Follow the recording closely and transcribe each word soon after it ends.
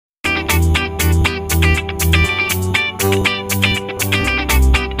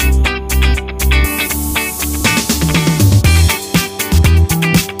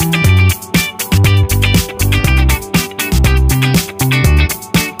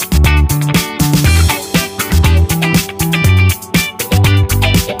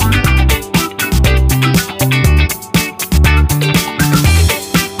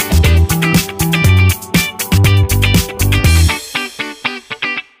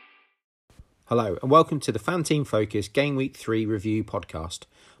Hello and welcome to the FanTeam Focus Gameweek 3 review podcast.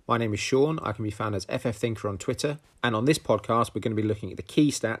 My name is Sean, I can be found as FFThinker on Twitter, and on this podcast we're going to be looking at the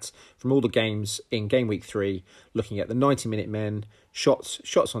key stats from all the games in Gameweek 3, looking at the 90-minute men,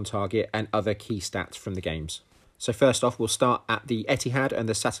 shots on target and other key stats from the games. So first off, we'll start at the Etihad and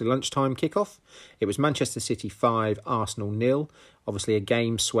the Saturday lunchtime kickoff. It was Manchester City 5, Arsenal 0. Obviously a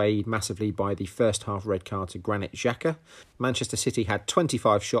game swayed massively by the first half red card to Granit Xhaka. Manchester City had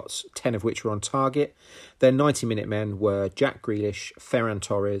 25 shots, 10 of which were on target. Their 90-minute men were Jack Grealish, Ferran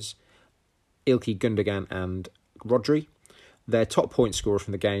Torres, Ilkay Gundogan and Rodri. Their top point scorer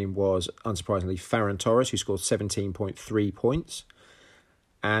from the game was, unsurprisingly, Ferran Torres, who scored 17.3 points.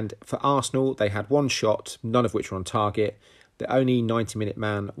 And for Arsenal, they had one shot, none of which were on target. The only 90-minute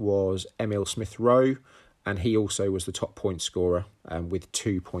man was Emile Smith-Rowe, and he also was the top point scorer with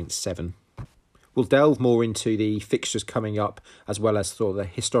 2.7. We'll delve more into the fixtures coming up, as well as sort of the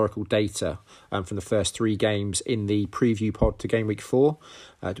historical data from the first three games in the preview pod to Game Week 4.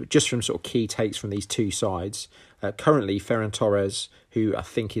 Just from sort of key takes from these two sides. Currently, Ferran Torres, who I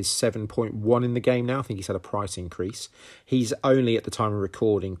think is 7.1 in the game now, I think he's had a price increase. He's only, at the time of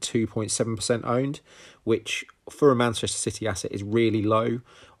recording, 2.7% owned, which for a Manchester City asset is really low.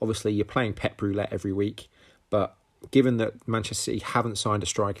 Obviously, you're playing Pep Roulette every week, but given that Manchester City haven't signed a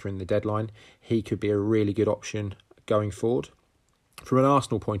striker in the deadline, he could be a really good option going forward. From an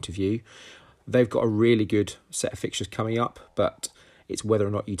Arsenal point of view, they've got a really good set of fixtures coming up, but it's whether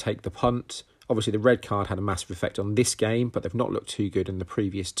or not you take the punt. Obviously, the red card had a massive effect on this game, but they've not looked too good in the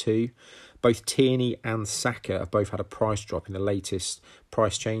previous two. Both Tierney and Saka have both had a price drop in the latest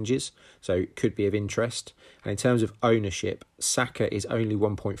price changes, so it could be of interest. And in terms of ownership, Saka is only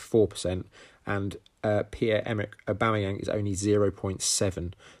 1.4%, and Pierre-Emerick Aubameyang is only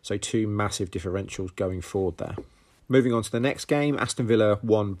 0.7, so two massive differentials going forward there. Moving on to the next game, Aston Villa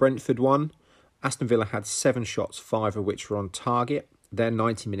 1, Brentford 1. Aston Villa had 7 shots, 5 of which were on target. Their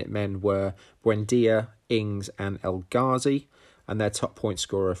 90-minute men were Buendia, Ings and El Ghazi, and their top point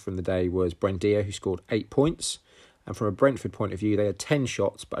scorer from the day was Buendia, who scored 8 points. And from a Brentford point of view, they had 10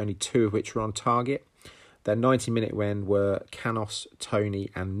 shots, but only 2 of which were on target. Their 90-minute men were Canos, Toney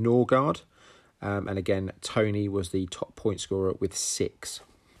and Norgard. And again, Toney was the top point scorer with 6.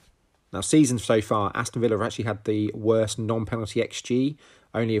 Now, season so far, Aston Villa have actually had the worst non-penalty XG,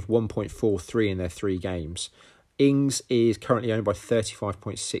 only of 1.43 in their 3 games. Ings is currently owned by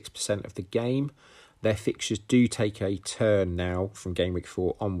 35.6% of the game. Their fixtures do take a turn now from Game Week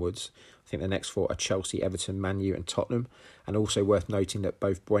 4 onwards. I think the next 4 are Chelsea, Everton, Man U and Tottenham. And also worth noting that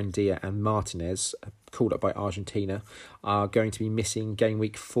both Buendia and Martinez, called up by Argentina, are going to be missing Game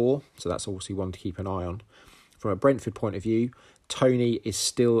Week 4. So that's obviously one to keep an eye on. From a Brentford point of view, Toney is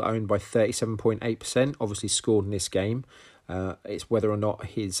still owned by 37.8%, obviously scored in this game. It's whether or not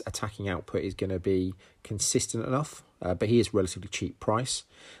his attacking output is going to be consistent enough, but he is a relatively cheap price.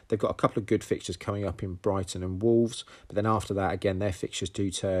 They've got a couple of good fixtures coming up in Brighton and Wolves, but then after that, again, their fixtures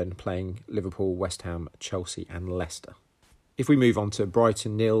do turn, playing Liverpool, West Ham, Chelsea and Leicester. If we move on to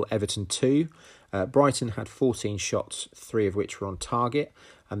Brighton 0, Everton 2, Brighton had 14 shots, 3 of which were on target,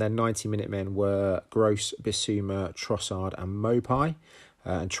 and their 90-minute men were Gross, Bissouma, Trossard and Mopai,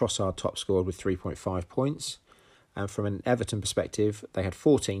 and Trossard top scored with 3.5 points. And from an Everton perspective, they had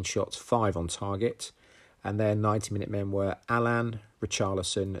 14 shots, 5 on target. And their 90-minute men were Allan,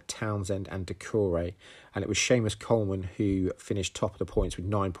 Richarlison, Townsend and Doucouré. And it was Seamus Coleman who finished top of the points with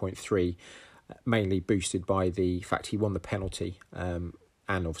 9.3, mainly boosted by the fact he won the penalty and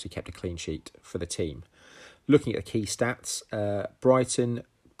obviously kept a clean sheet for the team. Looking at the key stats, Brighton,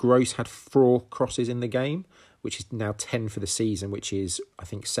 Gross had 4 crosses in the game, which is now 10 for the season, which is, I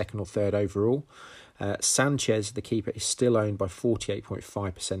think, 2nd or 3rd overall. Sanchez, the keeper, is still owned by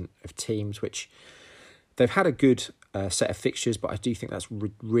 48.5% of teams, which they've had a good set of fixtures, but I do think that's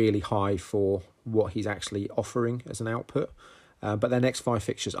really high for what he's actually offering as an output. But their next 5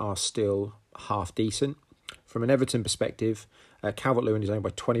 fixtures are still half decent. From an Everton perspective, Calvert-Lewin is owned by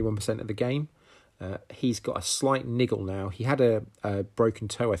 21% of the game. He's got a slight niggle now. He had a broken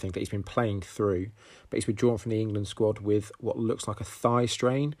toe, I think, that he's been playing through, but he's withdrawn from the England squad with what looks like a thigh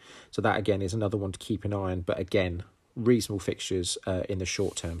strain. So that, again, is another one to keep an eye on. But again, reasonable fixtures in the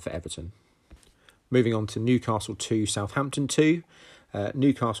short term for Everton. Moving on to Newcastle 2, Southampton 2.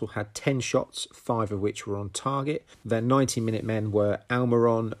 Newcastle had 10 shots, 5 of which were on target. Their 90-minute men were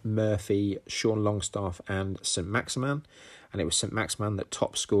Almiron, Murphy, Sean Longstaff and St Maximin. And it was St Maximin that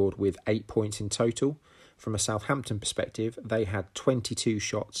top scored with 8 points in total. From a Southampton perspective, they had 22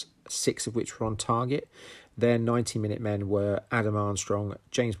 shots, 6 of which were on target. Their 90-minute men were Adam Armstrong,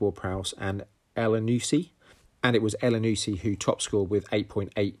 James Ward-Prowse and El Anusi. And it was El Anusi who top scored with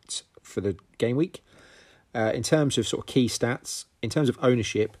 8.8 for the game week. In terms of sort of key stats, in terms of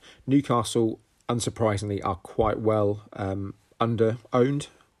ownership, Newcastle, unsurprisingly, are quite well under-owned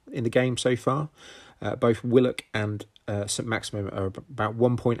in the game so far. Both Willock and St Maximin are about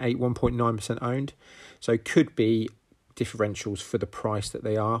 1.8, 1.9% owned. So could be differentials for the price that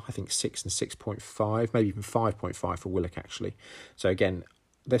they are. I think 6 and 6.5, maybe even 5.5 for Willock, actually. So again,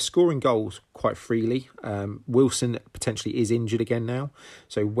 they're scoring goals quite freely. Wilson potentially is injured again now,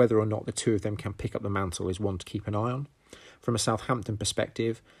 so whether or not the two of them can pick up the mantle is one to keep an eye on. From a Southampton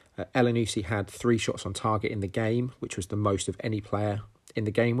perspective, Elyounoussi had 3 shots on target in the game, which was the most of any player in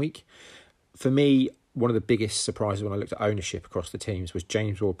the game week. For me, one of the biggest surprises when I looked at ownership across the teams was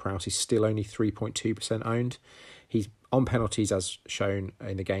James Ward-Prowse. He's still only 3.2% owned. He's on penalties as shown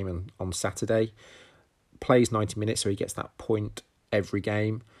in the game on Saturday. Plays 90 minutes, so he gets that point every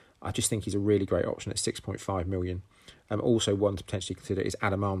game. I just think he's a really great option at 6.5 million. Also one to potentially consider is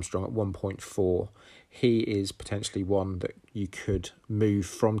Adam Armstrong at 1.4. He is potentially one that you could move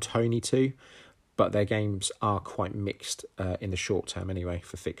from Tony to, but their games are quite mixed in the short term anyway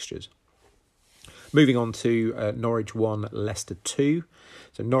for fixtures. Moving on to Norwich 1, Leicester 2.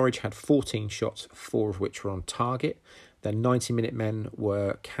 So Norwich had 14 shots, 4 of which were on target. Their 90-minute men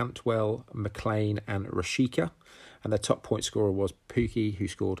were Cantwell, McLean and Rashika. And their top point scorer was Pukki, who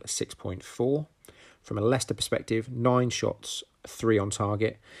scored 6.4. From a Leicester perspective, 9 shots, 3 on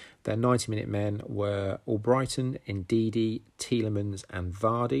target. Their 90-minute men were Albrighton, Ndidi, Tielemans and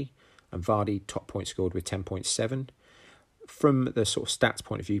Vardy. And Vardy top point scored with 10.7. From the sort of stats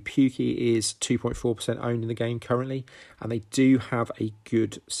point of view, Pukki is 2.4% owned in the game currently, and they do have a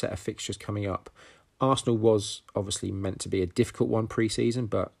good set of fixtures coming up. Arsenal was obviously meant to be a difficult one pre-season,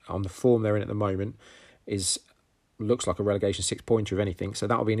 but on the form they're in at the moment looks like a relegation 6-pointer if anything, so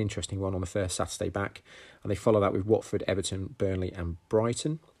that'll be an interesting one on the first Saturday back. And they follow that with Watford, Everton, Burnley and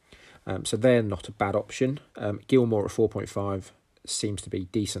Brighton. So they're not a bad option. Gilmore at 4.5 seems to be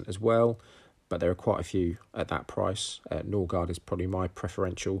decent as well, but there are quite a few at that price. Norgard is probably my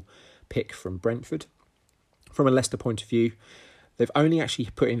preferential pick from Brentford. From a Leicester point of view, they've only actually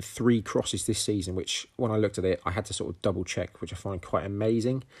put in 3 crosses this season, which when I looked at it, I had to sort of double check, which I find quite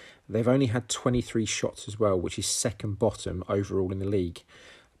amazing. They've only had 23 shots as well, which is second bottom overall in the league.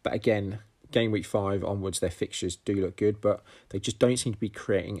 But again, game week 5 onwards, their fixtures do look good, but they just don't seem to be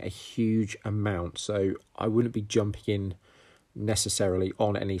creating a huge amount. So I wouldn't be jumping in necessarily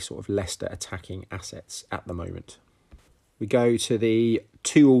on any sort of Leicester attacking assets at the moment. We go to the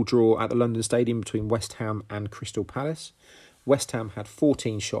 2-2 draw at the London Stadium between West Ham and Crystal Palace. West Ham had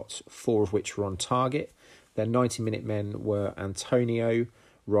 14 shots, 4 of which were on target. Their 90-minute men were Antonio,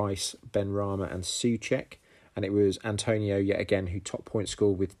 Rice, Benrahma and Souček. And it was Antonio, yet again, who top point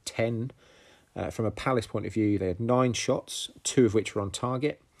scored with 10. From a Palace point of view, they had 9 shots, 2 of which were on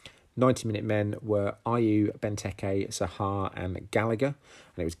target. 90-minute men were Ayew, Benteke, Zaha and Gallagher.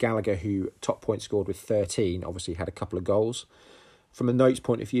 And it was Gallagher who top point scored with 13, obviously had a couple of goals. From a notes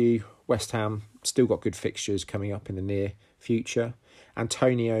point of view, West Ham still got good fixtures coming up in the near future.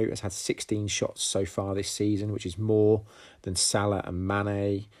 Antonio has had 16 shots so far this season, which is more than Salah and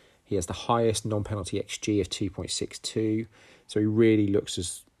Mane. He has the highest non-penalty XG of 2.62. So he really looks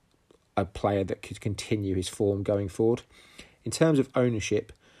as a player that could continue his form going forward. In terms of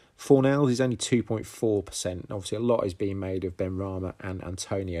ownership, Fornals is only 2.4%. Obviously, a lot is being made of Benrahma and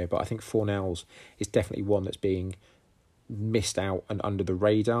Antonio, but I think Fornals is definitely one that's being missed out and under the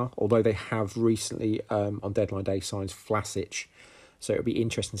radar, although they have recently on deadline day signed Vlasic, so it'll be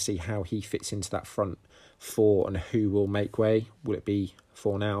interesting to see how he fits into that front four and who will make way. Will it be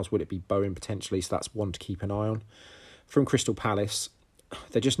Fornals? Will it be Bowen potentially? So that's one to keep an eye on. From Crystal Palace,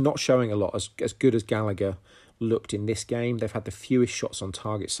 they're just not showing a lot. As good as Gallagher looked in this game, they've had the fewest shots on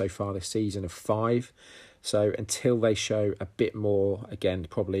target so far this season of 5, so until they show a bit more, again,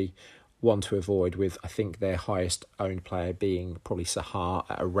 probably one to avoid, with I think their highest owned player being probably Zaha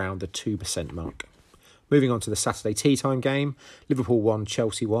at around the 2% mark. Moving on to the Saturday tea time game, Liverpool 1,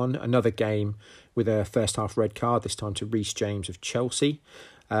 Chelsea 1, another game with a first half red card, this time to Reece James of Chelsea.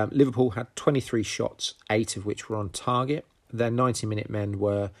 Liverpool had 23 shots, 8 of which were on target. Their 90-minute men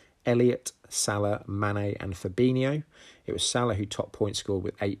were Elliott, Salah, Mane and Fabinho. It was Salah who top point scored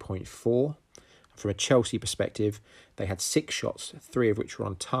with 8.4. From a Chelsea perspective, they had 6 shots, 3 of which were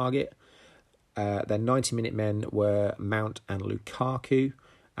on target. Their 90-minute men were Mount and Lukaku,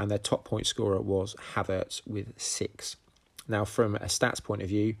 and their top point scorer was Havertz with 6. Now, from a stats point of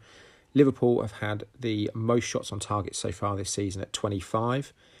view, Liverpool have had the most shots on target so far this season at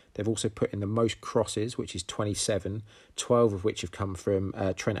 25. They've also put in the most crosses, which is 27, 12 of which have come from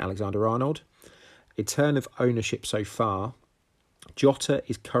Trent Alexander-Arnold. In terms of ownership so far, Jota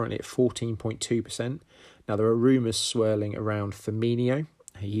is currently at 14.2%. Now, there are rumours swirling around Firmino.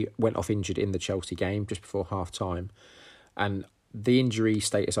 He went off injured in the Chelsea game just before half-time. And the injury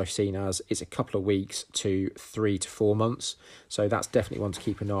status I've seen as it's a couple of weeks to 3 to 4 months. So that's definitely one to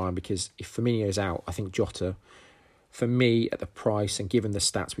keep an eye on, because if Firmino is out, I think Jota, for me, at the price and given the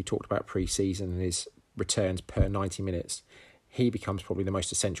stats we talked about pre-season and his returns per 90 minutes, he becomes probably the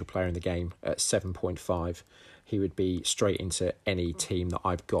most essential player in the game at 7.5. He would be straight into any team that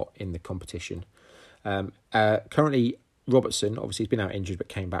I've got in the competition. Currently, Robertson, obviously he's been out injured but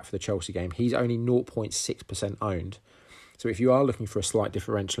came back for the Chelsea game. He's only 0.6% owned. So if you are looking for a slight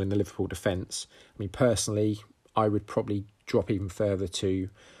differential in the Liverpool defence, I mean, personally, I would probably drop even further to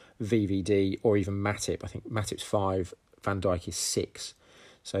VVD or even Matip. I think Matip's 5, Van Dijk is 6.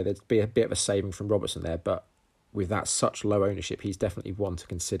 So there'd be a bit of a saving from Robertson there, but with that such low ownership, he's definitely one to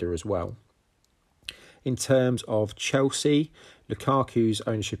consider as well. In terms of Chelsea, Lukaku's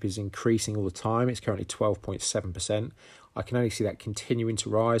ownership is increasing all the time. It's currently 12.7%. I can only see that continuing to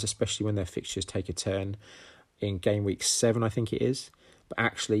rise, especially when their fixtures take a turn in game week 7, I think it is. But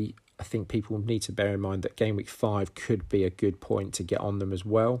actually, I think people need to bear in mind that game week 5 could be a good point to get on them as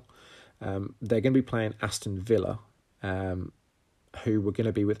well. They're going to be playing Aston Villa, who were going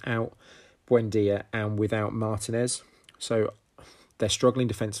to be without Buendia and without Martinez. So they're struggling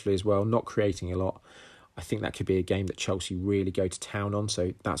defensively as well, not creating a lot. I think that could be a game that Chelsea really go to town on,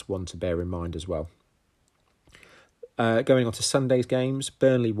 so that's one to bear in mind as well. Going on to Sunday's games,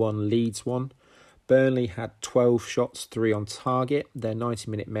 Burnley won, Leeds won. Burnley had 12 shots, 3 on target. Their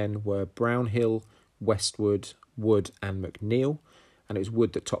 90-minute men were Brownhill, Westwood, Wood and McNeil, and it was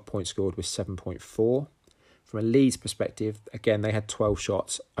Wood that top point scored with 7.4. From a Leeds perspective, again, they had 12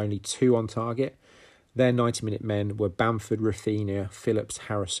 shots, only 2 on target. Their 90-minute men were Bamford, Rafinha, Phillips,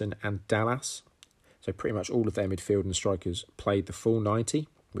 Harrison and Dallas. So pretty much all of their midfield and strikers played the full 90,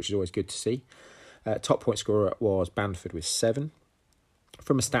 which is always good to see. Top point scorer was Bamford with 7.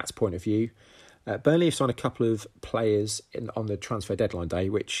 From a stats point of view, Burnley have signed a couple of players on the transfer deadline day,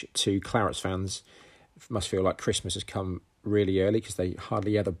 which to Clarets fans must feel like Christmas has come really early because they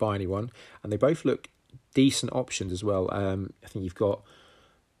hardly ever buy anyone. And they both look decent options as well. I think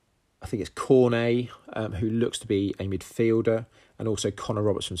it's Cornet, who looks to be a midfielder, and also Connor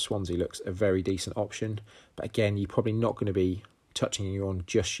Roberts from Swansea looks a very decent option. But again, you're probably not going to be touching you on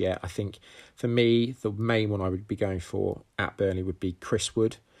just yet. I think for me, the main one I would be going for at Burnley would be Chris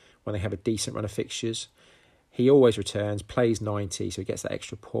Wood when they have a decent run of fixtures. He always returns, plays 90, so he gets that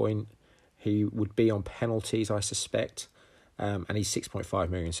extra point. He would be on penalties, I suspect. And he's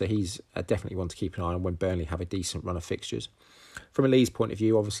 6.5 million, so he's definitely one to keep an eye on when Burnley have a decent run of fixtures. From a Leeds point of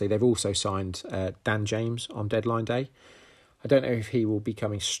view, obviously, they've also signed Dan James on deadline day. I don't know if he will be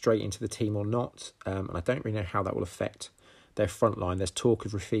coming straight into the team or not, and I don't really know how that will affect their front line. There's talk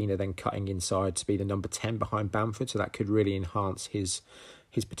of Rafinha then cutting inside to be the number 10 behind Bamford, so that could really enhance his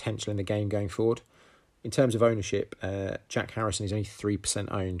potential in the game going forward. In terms of ownership, Jack Harrison is only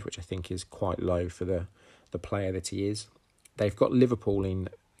 3% owned, which I think is quite low for the player that he is. They've got Liverpool in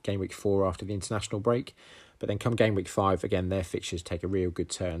game week 4 after the international break, but then come game week 5, again, their fixtures take a real good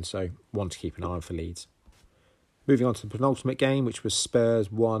turn, so one to keep an eye on for Leeds. Moving on to the penultimate game, which was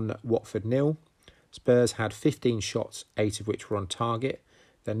Spurs 1, Watford 0. Spurs had 15 shots, 8 of which were on target.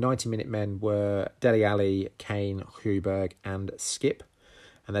 Their 90-minute men were Dele Alli, Kane, Højbjerg and Skip.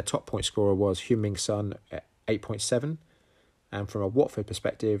 And their top point scorer was Heung-min Son at 8.7. And from a Watford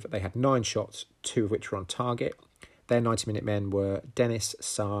perspective, they had 9 shots, 2 of which were on target. Their 90-minute men were Dennis,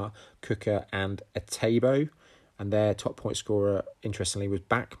 Sarr, Kuka and Etebo. And their top point scorer, interestingly, was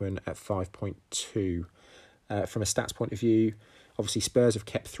Bachmann at 5.2. From a stats point of view, obviously Spurs have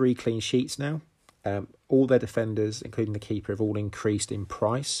kept 3 clean sheets now. All their defenders, including the keeper, have all increased in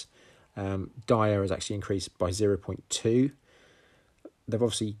price. Dyer has actually increased by 0.2. They've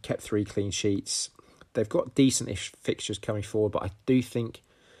obviously kept 3 clean sheets. They've got decent-ish fixtures coming forward, but I do think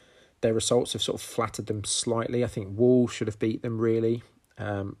their results have sort of flattered them slightly. I think Wolves should have beat them, really.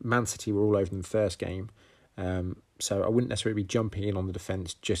 Man City were all over them the first game. So I wouldn't necessarily be jumping in on the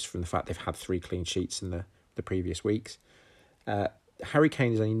defence just from the fact they've had 3 clean sheets in the previous weeks. Harry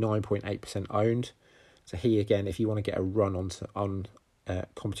Kane is only 9.8% owned. So he, again, if you want to get a run on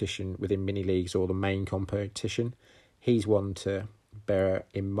competition within mini leagues or the main competition, he's one to bear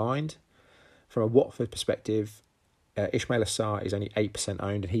in mind. From a Watford perspective, Ismaila Sarr is only 8%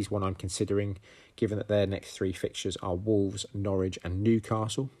 owned, and he's one I'm considering, given that their next 3 fixtures are Wolves, Norwich and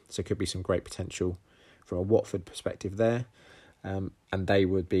Newcastle. So could be some great potential from a Watford perspective there. And they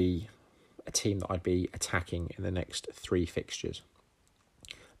would be a team that I'd be attacking in the next 3 fixtures.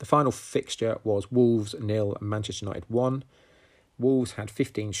 The final fixture was Wolves 0 and Manchester United 1. Wolves had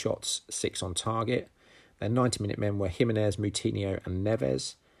 15 shots, 6 on target. Their 90-minute men were Jimenez, Moutinho and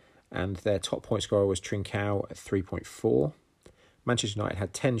Neves, and their top point scorer was Trincao at 3.4. Manchester United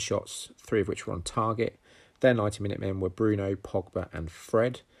had 10 shots, 3 of which were on target. Their 90-minute men were Bruno, Pogba and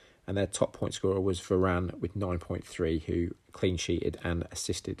Fred, and their top point scorer was Varane with 9.3, who clean-sheeted and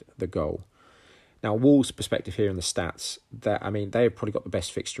assisted the goal. Now, Wolves' perspective here in the stats, they've probably got the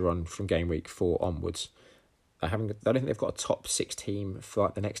best fixture run from game week 4 onwards. I don't think they've got a top 6 team for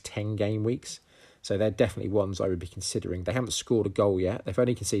like the next 10 game weeks. So they're definitely ones I would be considering. They haven't scored a goal yet. They've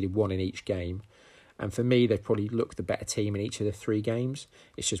only conceded 1 in each game. And for me, they've probably looked the better team in each of the 3 games.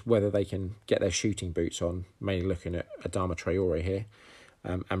 It's just whether they can get their shooting boots on, mainly looking at Adama Traore here,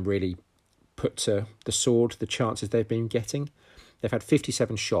 and really put to the sword the chances they've been getting. They've had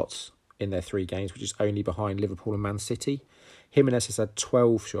 57 shots in their 3 games, which is only behind Liverpool and Man City. Jimenez has had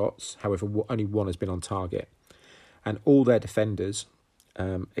 12 shots, however, only 1 has been on target. And all their defenders,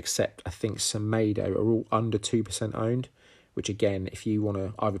 except I think Semedo, are all under 2% owned, which again, if you want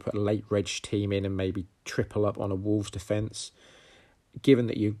to either put a late reg team in and maybe triple up on a Wolves defence, given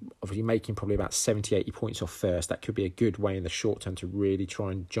that you're obviously making probably about 70, 80 points off first, that could be a good way in the short term to really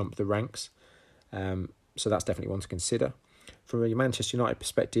try and jump the ranks. So that's definitely one to consider. From a Manchester United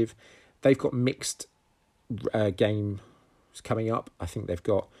perspective, they've got mixed games coming up. I think they've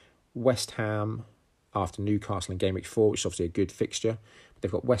got West Ham after Newcastle in game week 4, which is obviously a good fixture. They've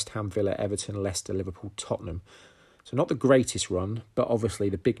got West Ham, Villa, Everton, Leicester, Liverpool, Tottenham. So not the greatest run, but obviously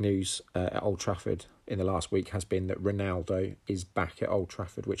the big news at Old Trafford in the last week has been that Ronaldo is back at Old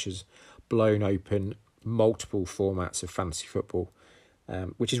Trafford, which has blown open multiple formats of fantasy football,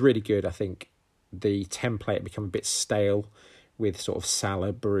 which is really good. I think the template had become a bit stale with sort of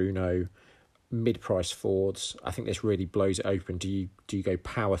Salah, Bruno, mid-price forwards. I think this really blows it open. Do you go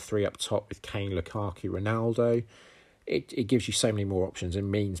power 3 up top with Kane, Lukaku, Ronaldo? It gives you so many more options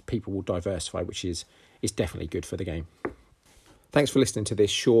and means people will diversify, which is definitely good for the game. Thanks for listening to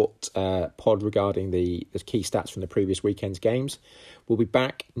this short pod regarding the key stats from the previous weekend's games. We'll be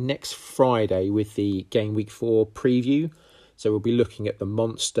back next Friday with the Game Week 4 preview. So we'll be looking at the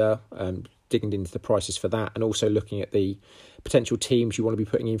Monster, digging into the prices for that, and also looking at the potential teams you want to be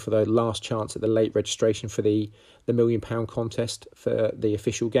putting in for the last chance at the late registration for the £1 million contest for the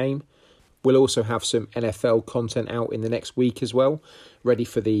official game. We'll also have some NFL content out in the next week as well, ready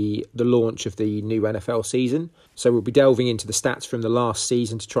for the launch of the new NFL season. So we'll be delving into the stats from the last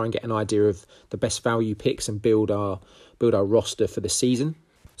season to try and get an idea of the best value picks and build our roster for the season.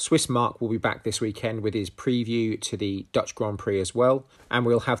 Swiss Mark will be back this weekend with his preview to the Dutch Grand Prix as well. And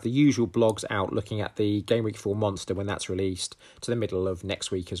we'll have the usual blogs out looking at the Game Week 4 Monster when that's released to the middle of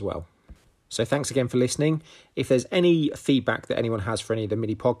next week as well. So thanks again for listening. If there's any feedback that anyone has for any of the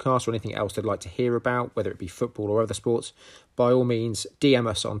mini podcasts or anything else they'd like to hear about, whether it be football or other sports, by all means, DM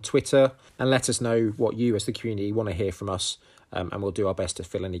us on Twitter and let us know what you as the community want to hear from us, and we'll do our best to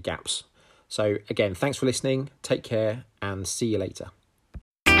fill any gaps. So again, thanks for listening, take care and see you later.